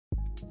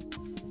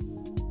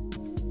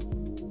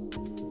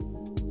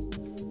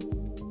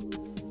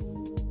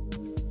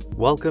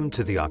Welcome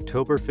to the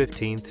October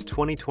 15th,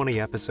 2020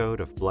 episode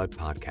of Blood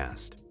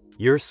Podcast,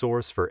 your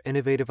source for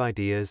innovative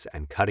ideas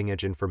and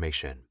cutting-edge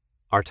information.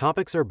 Our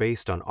topics are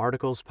based on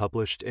articles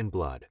published in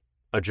Blood,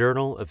 a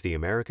journal of the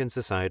American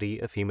Society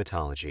of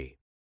Hematology.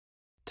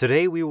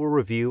 Today we will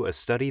review a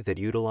study that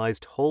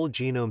utilized whole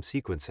genome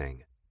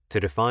sequencing to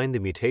define the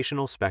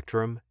mutational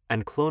spectrum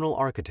and clonal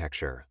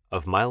architecture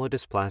of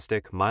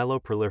myelodysplastic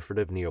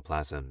myeloproliferative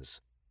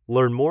neoplasms.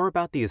 Learn more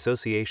about the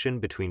association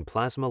between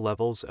plasma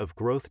levels of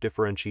growth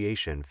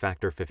differentiation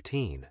factor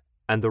 15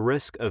 and the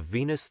risk of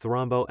venous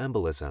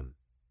thromboembolism,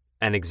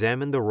 and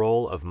examine the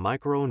role of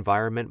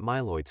microenvironment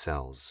myeloid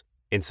cells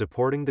in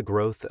supporting the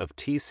growth of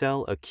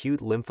T-cell acute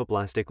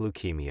lymphoblastic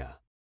leukemia.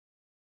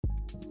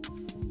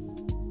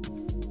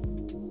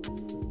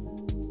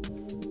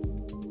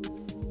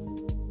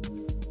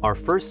 Our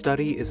first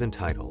study is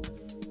entitled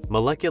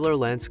Molecular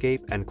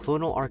Landscape and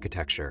Clonal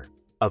Architecture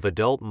of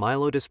Adult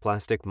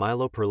Myelodysplastic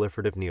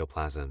Myeloproliferative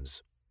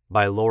Neoplasms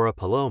by Laura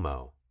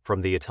Palomo from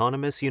the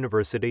Autonomous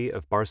University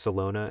of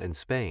Barcelona in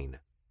Spain,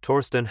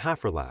 Torsten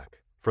Haferlach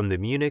from the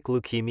Munich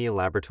Leukemia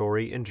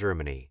Laboratory in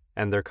Germany,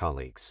 and their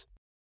colleagues.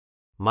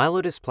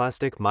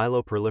 Myelodysplastic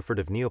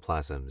myeloproliferative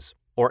neoplasms,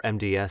 or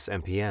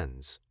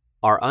MDS-MPNs,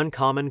 are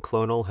uncommon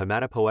clonal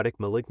hematopoietic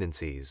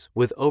malignancies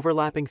with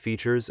overlapping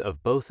features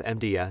of both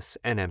MDS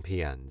and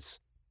MPNs.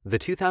 The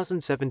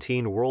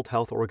 2017 World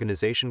Health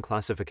Organization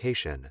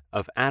classification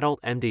of adult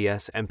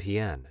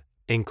MDS-MPN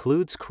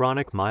includes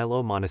chronic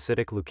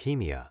myelomonocytic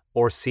leukemia,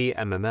 or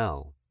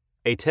CMML,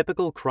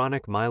 atypical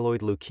chronic myeloid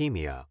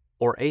leukemia,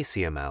 or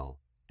ACML,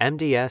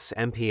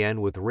 MDS-MPN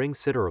with ring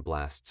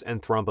sideroblasts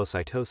and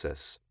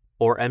thrombocytosis,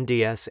 or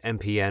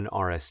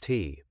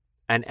MDS-MPN-RST,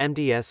 and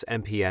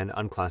MDS-MPN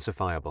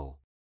unclassifiable.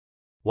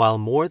 While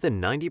more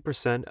than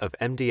 90% of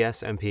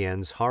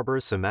MDS-MPNs harbor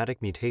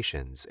somatic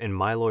mutations in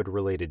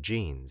myeloid-related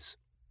genes,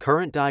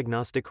 current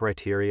diagnostic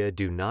criteria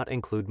do not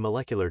include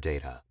molecular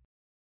data.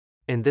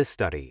 In this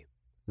study,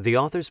 the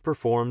authors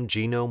performed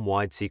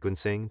genome-wide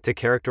sequencing to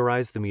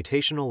characterize the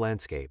mutational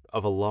landscape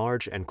of a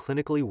large and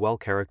clinically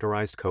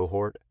well-characterized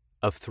cohort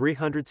of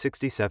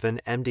 367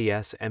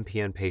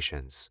 MDS-MPN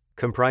patients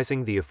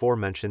comprising the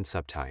aforementioned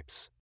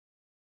subtypes.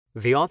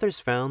 The authors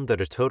found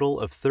that a total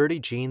of 30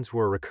 genes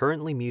were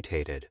recurrently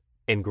mutated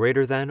in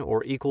greater than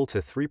or equal to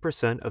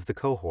 3% of the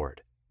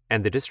cohort,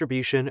 and the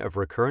distribution of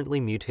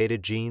recurrently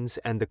mutated genes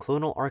and the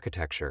clonal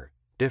architecture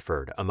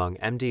differed among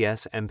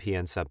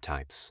MDS-MPN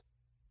subtypes.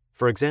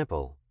 For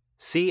example,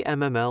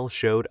 CMML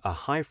showed a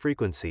high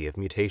frequency of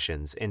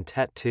mutations in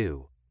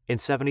TET2 in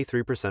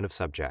 73% of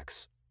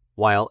subjects,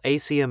 while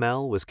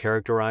ACML was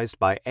characterized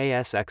by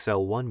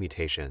ASXL1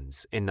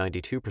 mutations in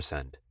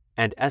 92%.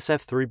 And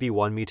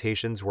SF3B1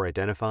 mutations were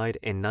identified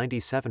in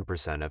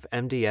 97% of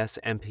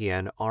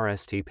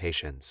MDS-MPN-RST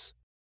patients.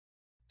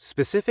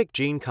 Specific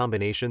gene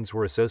combinations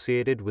were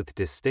associated with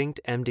distinct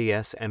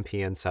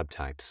MDS-MPN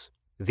subtypes.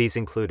 These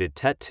included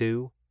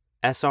TET2,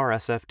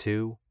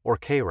 SRSF2 or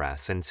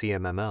KRAS in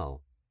CMML,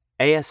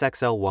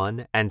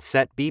 ASXL1 and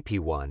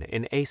SETBP1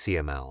 in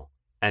ACML,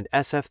 and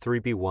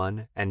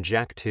SF3B1 and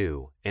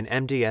JAK2 in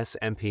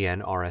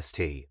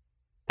MDS-MPN-RST.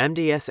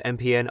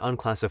 MDS-MPN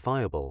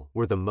unclassifiable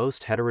were the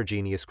most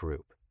heterogeneous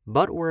group,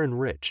 but were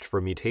enriched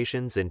for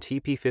mutations in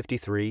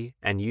TP53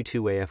 and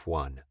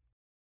U2AF1.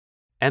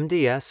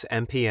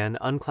 MDS-MPN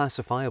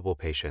unclassifiable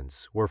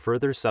patients were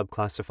further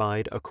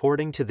subclassified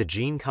according to the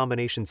gene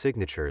combination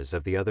signatures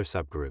of the other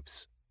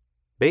subgroups.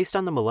 Based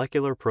on the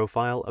molecular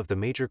profile of the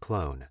major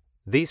clone,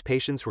 these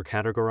patients were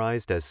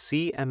categorized as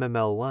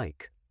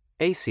CMML-like,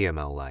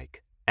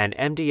 ACML-like, and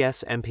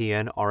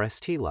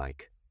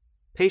MDS-MPN-RST-like.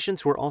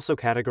 Patients were also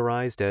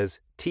categorized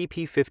as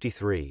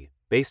TP53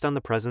 based on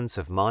the presence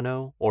of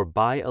mono or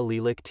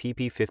biallelic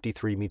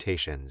TP53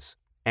 mutations,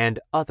 and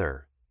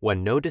other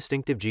when no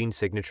distinctive gene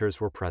signatures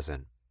were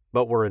present,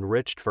 but were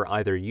enriched for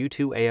either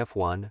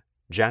U2AF1,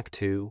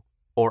 JAK2,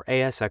 or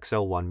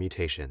ASXL1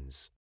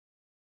 mutations.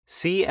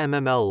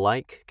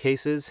 CMML-like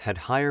cases had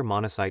higher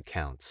monocyte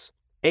counts,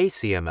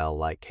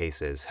 ACML-like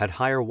cases had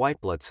higher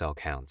white blood cell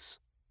counts,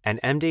 and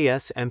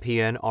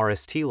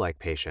MDS-MPN-RST-like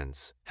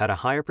patients had a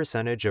higher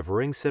percentage of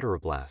ring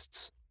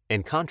sideroblasts.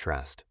 In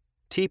contrast,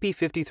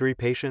 TP53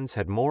 patients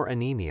had more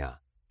anemia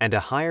and a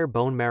higher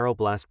bone marrow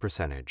blast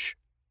percentage.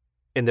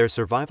 In their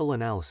survival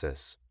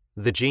analysis,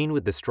 the gene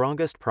with the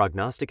strongest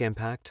prognostic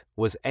impact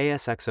was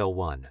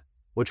ASXL1,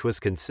 which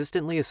was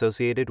consistently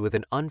associated with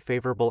an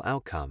unfavorable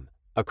outcome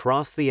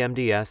across the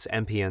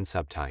MDS-MPN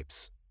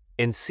subtypes.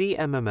 In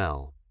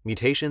CMML,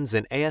 mutations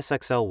in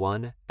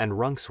ASXL1 and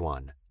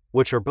RUNX1,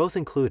 which are both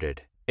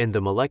included in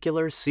the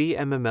molecular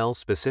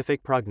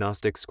CMML-specific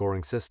prognostic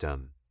scoring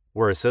system,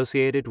 were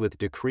associated with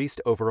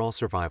decreased overall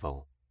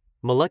survival.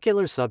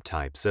 Molecular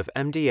subtypes of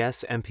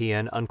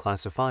MDS-MPN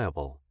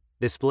unclassifiable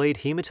displayed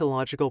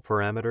hematological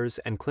parameters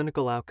and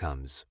clinical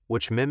outcomes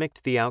which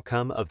mimicked the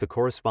outcome of the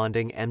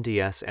corresponding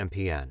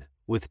MDS-MPN,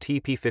 with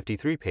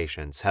TP53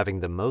 patients having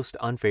the most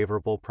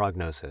unfavorable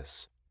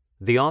prognosis.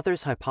 The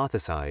authors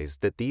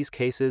hypothesized that these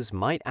cases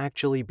might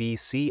actually be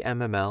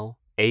CMML,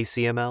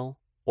 ACML,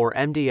 or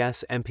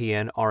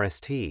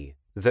MDS-MPN-RST,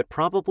 that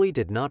probably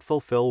did not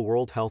fulfill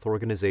World Health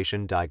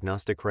Organization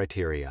diagnostic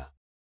criteria.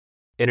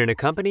 In an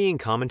accompanying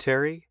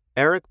commentary,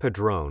 Eric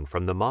Padron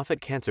from the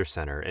Moffitt Cancer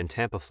Center in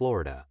Tampa,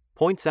 Florida,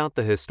 points out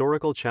the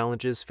historical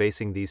challenges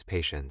facing these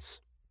patients,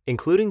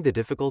 including the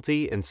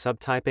difficulty in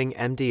subtyping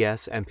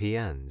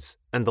MDS-MPNs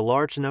and the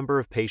large number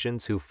of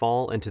patients who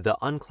fall into the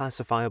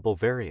unclassifiable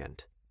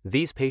variant.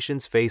 These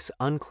patients face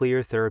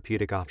unclear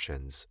therapeutic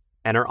options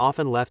and are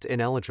often left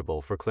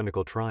ineligible for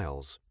clinical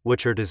trials,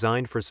 which are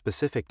designed for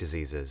specific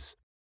diseases.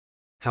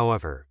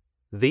 However,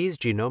 these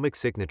genomic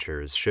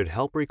signatures should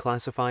help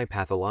reclassify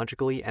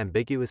pathologically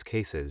ambiguous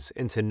cases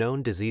into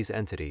known disease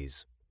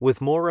entities with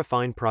more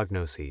refined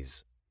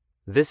prognoses.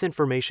 This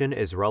information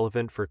is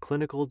relevant for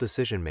clinical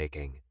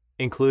decision-making,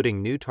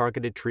 including new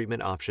targeted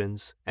treatment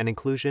options and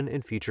inclusion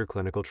in future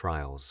clinical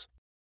trials.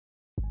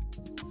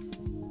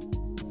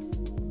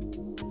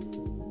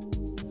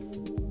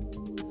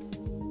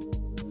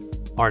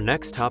 Our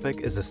next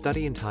topic is a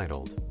study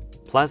entitled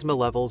Plasma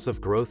Levels of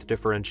Growth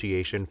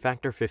Differentiation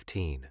Factor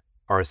 15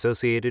 are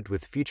Associated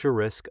with Future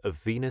Risk of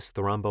Venous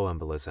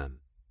Thromboembolism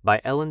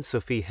by Ellen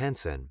Sophie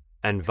Hansen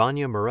and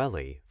Vanja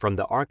Morelli from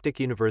the Arctic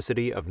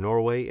University of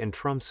Norway in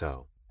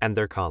Tromsø and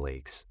their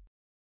colleagues.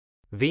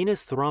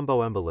 Venous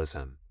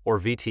thromboembolism, or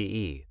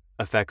VTE,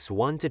 affects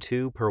 1 to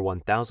 2 per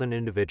 1,000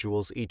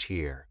 individuals each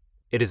year.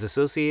 It is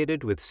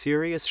associated with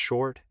serious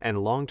short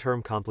and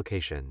long-term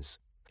complications,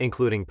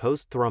 including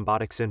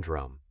post-thrombotic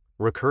syndrome,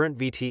 recurrent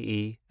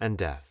VTE, and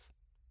death.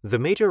 The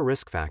major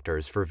risk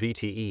factors for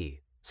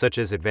VTE, such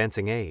as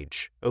advancing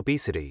age,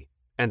 obesity,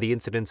 and the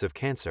incidence of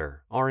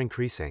cancer, are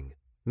increasing,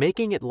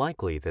 making it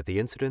likely that the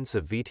incidence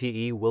of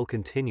VTE will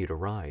continue to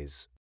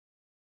rise.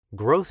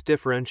 Growth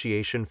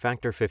differentiation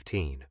factor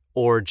 15,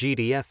 or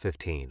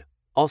GDF15,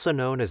 also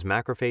known as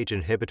macrophage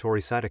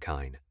inhibitory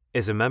cytokine,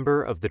 is a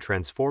member of the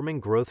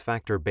transforming growth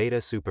factor beta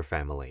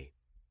superfamily.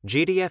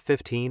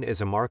 GDF15 is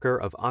a marker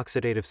of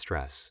oxidative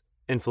stress,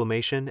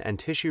 inflammation, and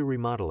tissue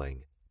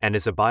remodeling, and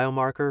is a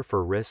biomarker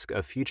for risk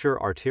of future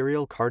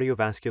arterial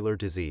cardiovascular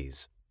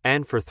disease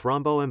and for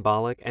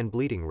thromboembolic and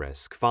bleeding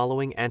risk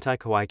following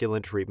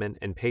anticoagulant treatment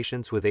in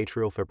patients with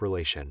atrial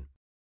fibrillation.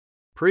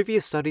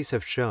 Previous studies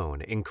have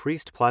shown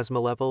increased plasma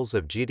levels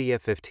of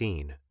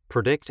GDF15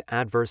 predict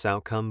adverse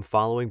outcome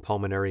following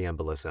pulmonary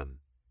embolism.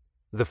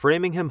 The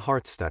Framingham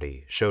Heart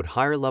Study showed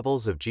higher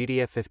levels of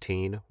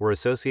GDF15 were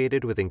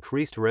associated with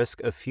increased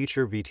risk of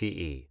future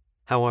VTE.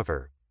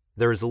 However,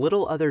 there is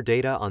little other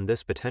data on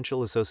this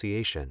potential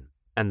association,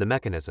 and the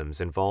mechanisms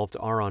involved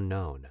are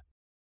unknown.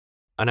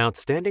 An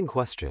outstanding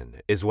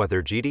question is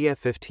whether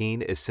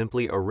GDF15 is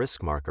simply a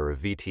risk marker of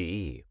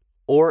VTE,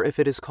 or if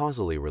it is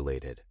causally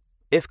related.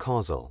 If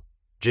causal,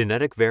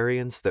 genetic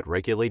variants that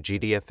regulate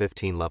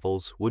GDF15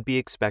 levels would be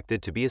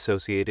expected to be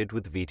associated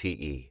with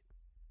VTE.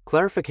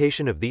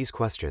 Clarification of these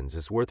questions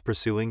is worth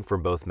pursuing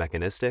from both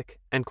mechanistic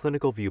and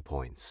clinical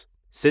viewpoints,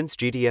 since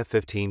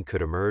GDF15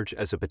 could emerge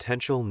as a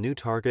potential new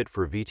target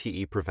for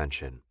VTE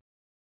prevention.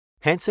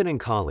 Hansen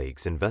and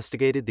colleagues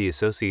investigated the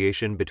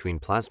association between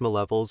plasma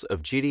levels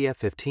of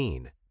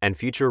GDF15 and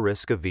future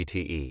risk of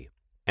VTE,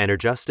 and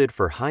adjusted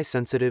for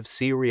high-sensitive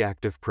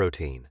C-reactive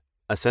protein,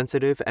 a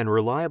sensitive and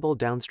reliable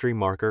downstream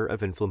marker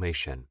of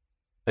inflammation.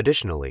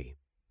 Additionally,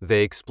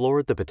 they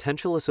explored the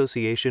potential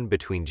association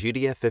between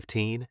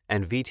GDF15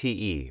 and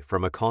VTE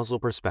from a causal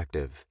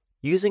perspective,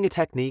 using a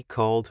technique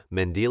called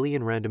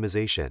Mendelian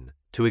randomization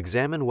to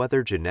examine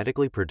whether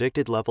genetically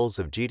predicted levels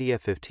of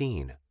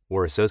GDF15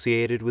 were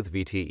associated with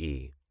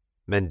VTE.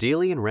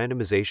 Mendelian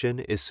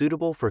randomization is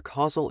suitable for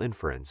causal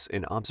inference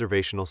in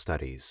observational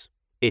studies.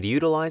 It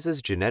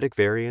utilizes genetic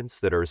variants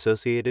that are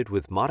associated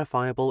with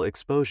modifiable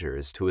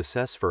exposures to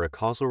assess for a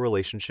causal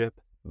relationship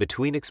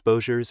between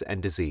exposures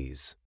and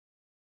disease.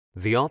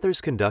 The authors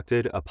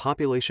conducted a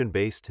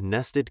population-based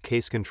nested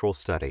case control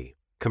study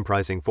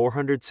comprising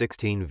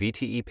 416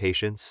 VTE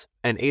patients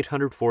and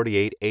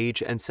 848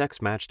 age and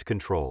sex-matched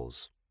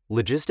controls.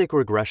 Logistic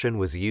regression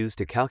was used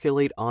to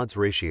calculate odds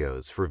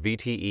ratios for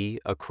VTE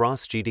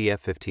across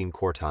GDF15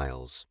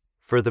 quartiles.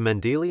 For the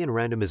Mendelian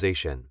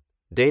randomization,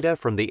 data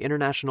from the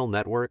International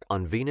Network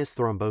on Venous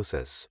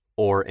Thrombosis,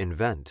 or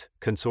INVENT,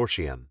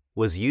 consortium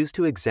was used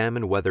to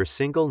examine whether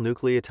single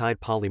nucleotide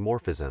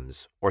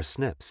polymorphisms, or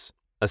SNPs,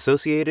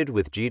 associated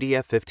with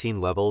GDF15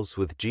 levels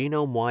with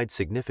genome-wide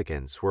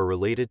significance were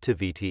related to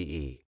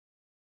VTE.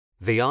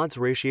 The odds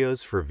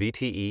ratios for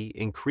VTE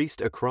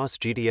increased across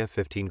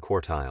GDF15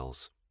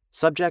 quartiles.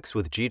 Subjects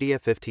with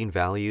GDF15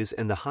 values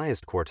in the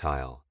highest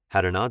quartile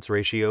had an odds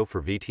ratio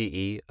for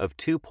VTE of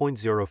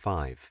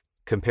 2.05,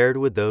 compared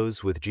with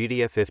those with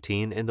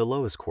GDF15 in the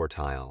lowest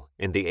quartile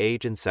in the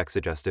age and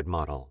sex-adjusted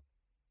model.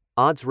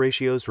 Odds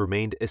ratios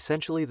remained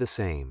essentially the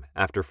same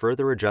after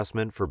further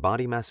adjustment for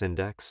body mass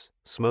index,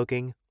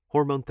 smoking,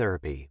 hormone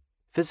therapy,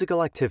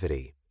 physical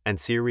activity, and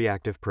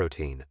C-reactive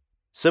protein.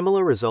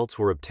 Similar results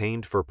were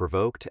obtained for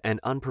provoked and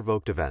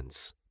unprovoked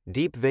events,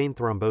 deep vein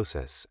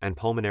thrombosis, and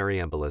pulmonary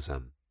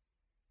embolism.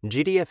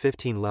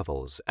 GDF15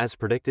 levels, as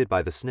predicted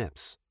by the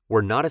SNPs,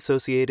 were not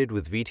associated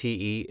with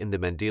VTE in the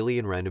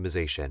Mendelian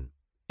randomization.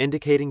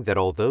 indicating that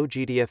although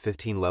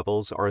GDF15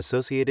 levels are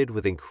associated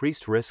with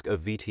increased risk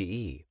of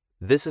VTE,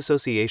 this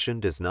association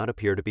does not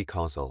appear to be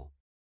causal.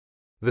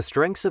 The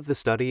strengths of the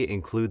study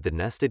include the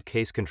nested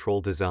case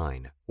control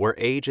design, where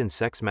age and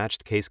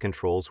sex-matched case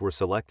controls were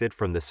selected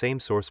from the same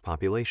source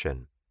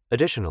population.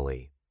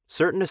 Additionally,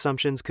 certain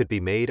assumptions could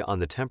be made on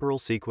the temporal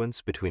sequence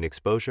between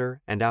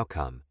exposure and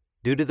outcome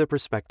due to the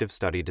prospective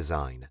study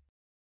design.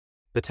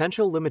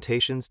 Potential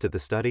limitations to the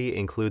study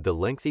include the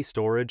lengthy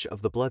storage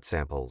of the blood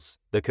samples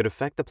that could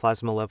affect the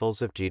plasma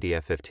levels of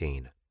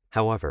GDF15.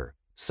 However,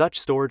 such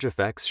storage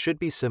effects should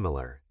be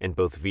similar in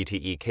both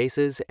VTE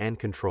cases and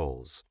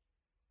controls.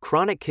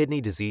 Chronic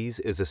kidney disease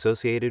is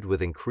associated with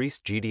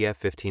increased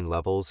GDF15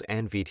 levels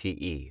and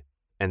VTE,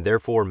 and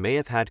therefore may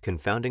have had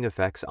confounding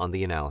effects on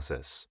the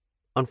analysis.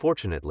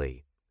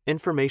 Unfortunately,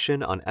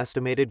 information on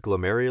estimated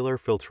glomerular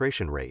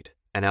filtration rate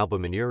and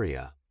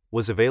albuminuria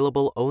was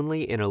available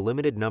only in a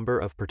limited number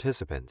of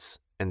participants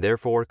and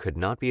therefore could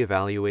not be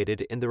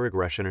evaluated in the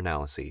regression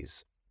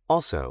analyses.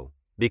 Also,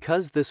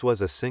 because this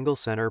was a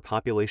single-center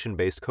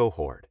population-based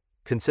cohort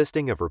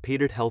consisting of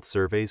repeated health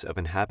surveys of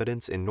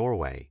inhabitants in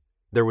Norway,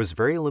 there was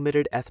very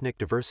limited ethnic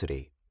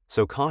diversity,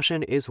 so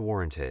caution is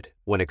warranted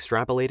when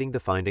extrapolating the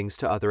findings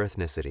to other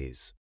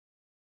ethnicities.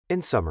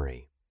 In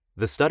summary,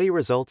 the study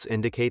results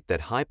indicate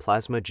that high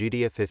plasma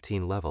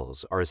GDF15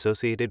 levels are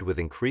associated with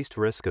increased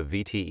risk of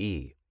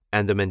VTE,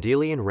 and the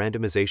Mendelian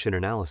randomization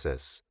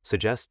analysis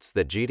suggests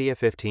that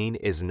GDF15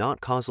 is not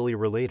causally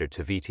related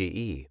to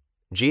VTE.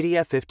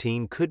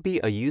 GDF15 could be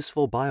a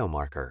useful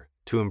biomarker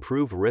to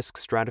improve risk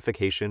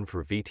stratification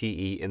for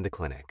VTE in the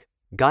clinic,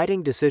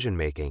 guiding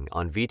decision-making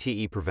on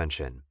VTE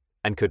prevention,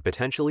 and could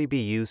potentially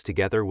be used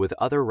together with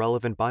other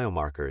relevant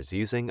biomarkers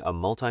using a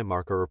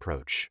multi-marker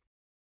approach.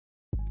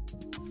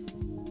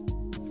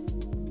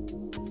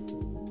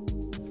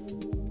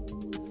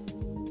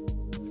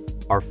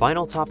 Our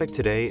final topic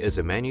today is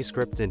a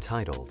manuscript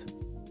entitled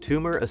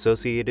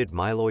Tumor-Associated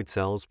Myeloid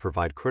Cells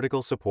Provide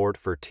Critical Support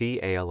for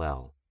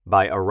T-ALL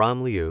by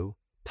Aram Liu,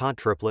 Todd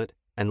Triplett,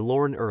 and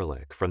Lauren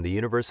Ehrlich from the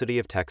University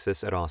of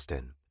Texas at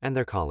Austin and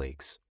their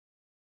colleagues.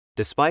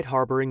 Despite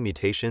harboring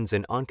mutations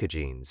in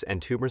oncogenes and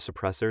tumor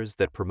suppressors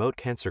that promote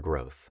cancer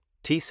growth,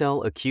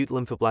 T-cell acute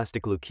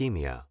lymphoblastic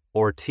leukemia,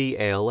 or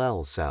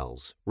T-ALL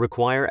cells,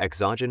 require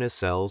exogenous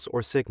cells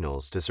or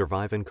signals to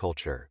survive in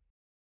culture.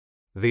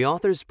 The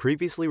authors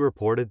previously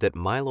reported that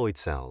myeloid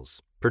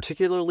cells,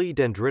 particularly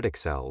dendritic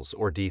cells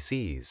or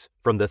DCs,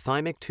 from the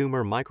thymic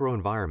tumor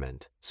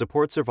microenvironment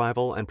support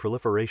survival and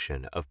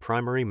proliferation of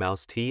primary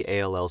mouse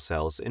T-ALL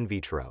cells in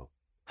vitro.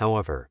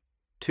 However,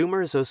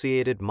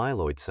 tumor-associated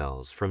myeloid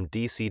cells from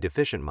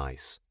DC-deficient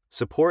mice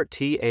support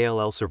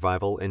T-ALL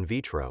survival in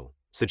vitro,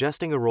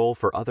 suggesting a role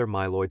for other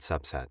myeloid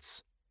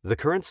subsets. The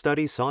current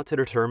study sought to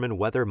determine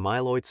whether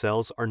myeloid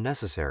cells are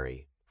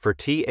necessary for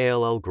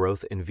T-ALL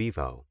growth in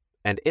vivo,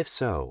 and if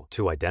so,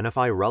 to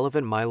identify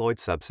relevant myeloid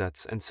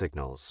subsets and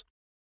signals.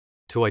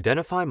 To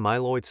identify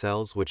myeloid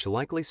cells which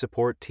likely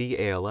support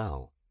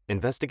T-ALL,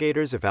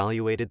 investigators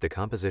evaluated the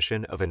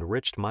composition of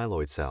enriched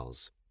myeloid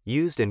cells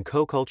used in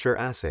co-culture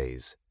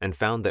assays and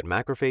found that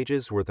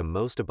macrophages were the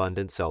most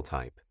abundant cell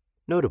type.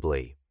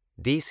 Notably,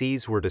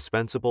 DCs were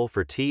dispensable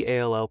for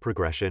T-ALL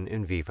progression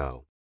in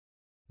vivo.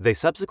 They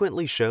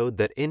subsequently showed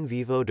that in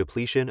vivo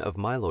depletion of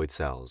myeloid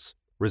cells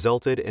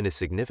resulted in a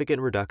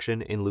significant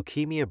reduction in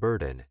leukemia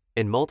burden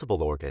in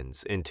multiple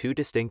organs in 2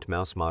 distinct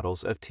mouse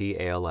models of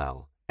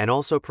T-ALL, and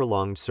also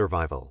prolonged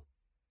survival.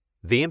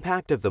 The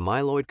impact of the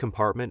myeloid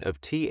compartment of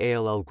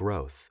T-ALL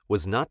growth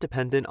was not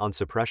dependent on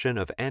suppression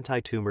of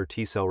anti-tumor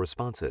T-cell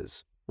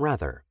responses.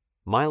 Rather,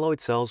 myeloid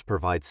cells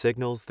provide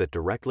signals that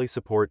directly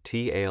support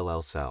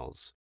T-ALL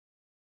cells.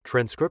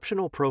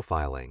 Transcriptional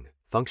profiling,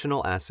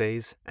 functional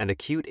assays, and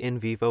acute in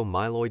vivo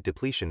myeloid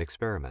depletion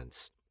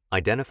experiments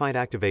identified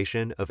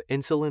activation of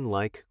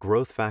insulin-like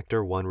growth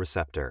factor 1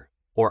 receptor,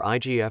 or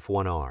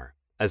IGF-1R,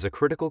 as a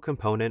critical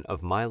component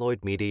of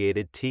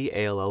myeloid-mediated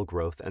T-ALL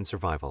growth and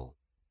survival.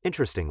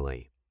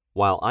 Interestingly,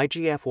 while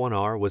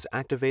IGF-1R was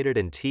activated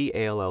in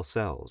T-ALL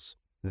cells,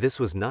 this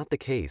was not the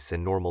case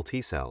in normal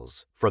T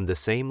cells from the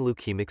same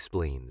leukemic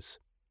spleens.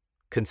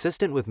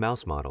 Consistent with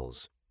mouse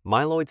models,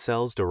 myeloid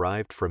cells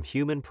derived from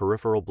human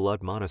peripheral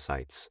blood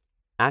monocytes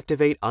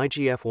activate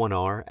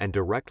IGF-1R and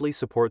directly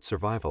support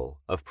survival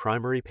of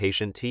primary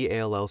patient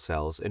T-ALL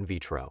cells in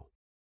vitro.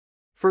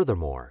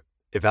 Furthermore,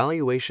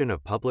 evaluation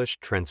of published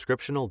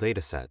transcriptional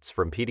datasets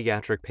from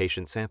pediatric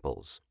patient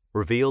samples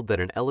revealed that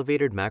an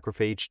elevated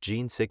macrophage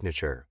gene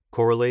signature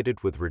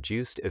correlated with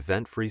reduced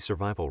event-free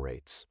survival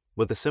rates,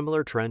 with a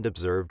similar trend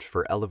observed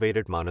for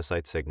elevated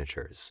monocyte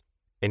signatures.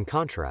 In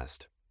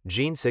contrast,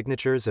 gene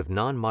signatures of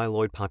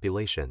non-myeloid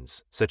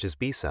populations, such as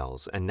B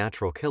cells and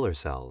natural killer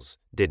cells,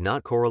 did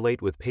not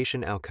correlate with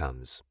patient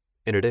outcomes.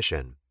 In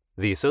addition,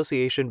 the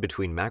association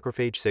between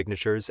macrophage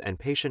signatures and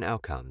patient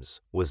outcomes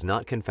was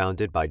not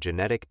confounded by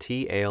genetic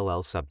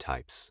T-ALL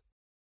subtypes.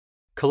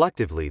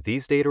 Collectively,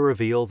 these data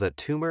reveal that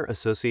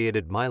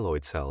tumor-associated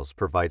myeloid cells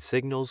provide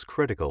signals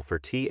critical for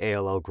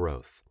T-ALL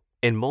growth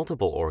in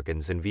multiple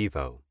organs in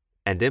vivo,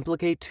 and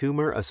implicate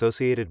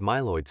tumor-associated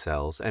myeloid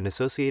cells and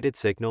associated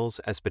signals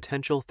as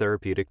potential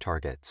therapeutic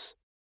targets.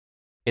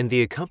 In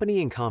the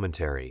accompanying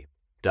commentary,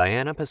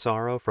 Diana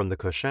Pissarro from the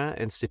Cochin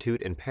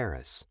Institute in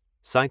Paris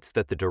cites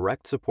that the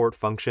direct support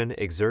function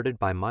exerted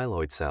by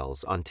myeloid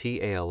cells on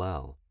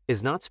TALL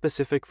is not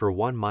specific for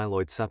one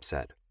myeloid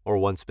subset or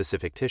one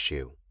specific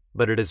tissue,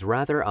 but it is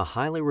rather a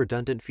highly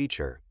redundant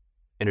feature.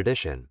 In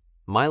addition,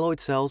 myeloid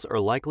cells are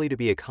likely to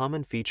be a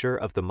common feature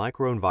of the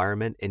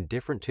microenvironment in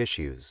different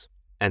tissues,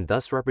 and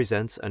thus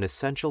represents an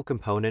essential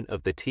component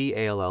of the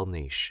TALL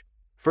niche.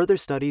 Further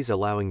studies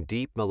allowing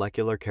deep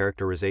molecular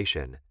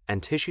characterization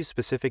and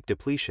tissue-specific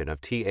depletion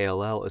of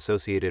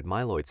TALL-associated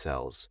myeloid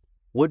cells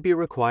would be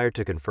required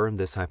to confirm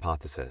this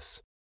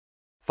hypothesis.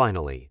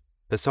 Finally,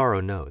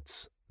 Pissarro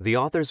notes, the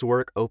author's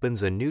work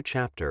opens a new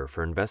chapter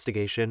for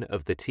investigation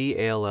of the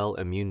TALL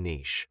immune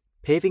niche,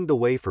 paving the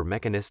way for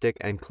mechanistic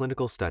and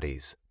clinical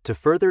studies to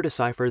further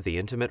decipher the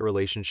intimate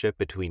relationship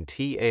between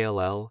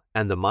TALL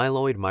and the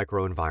myeloid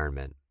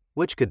microenvironment,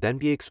 which could then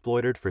be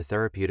exploited for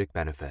therapeutic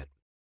benefit.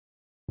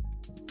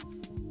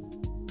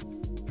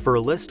 For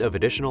a list of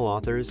additional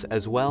authors,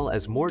 as well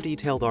as more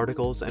detailed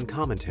articles and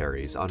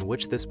commentaries on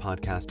which this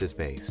podcast is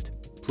based,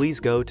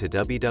 please go to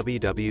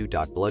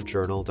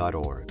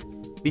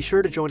www.bloodjournal.org. Be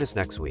sure to join us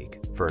next week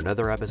for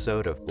another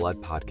episode of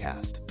Blood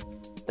Podcast.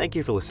 Thank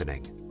you for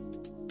listening.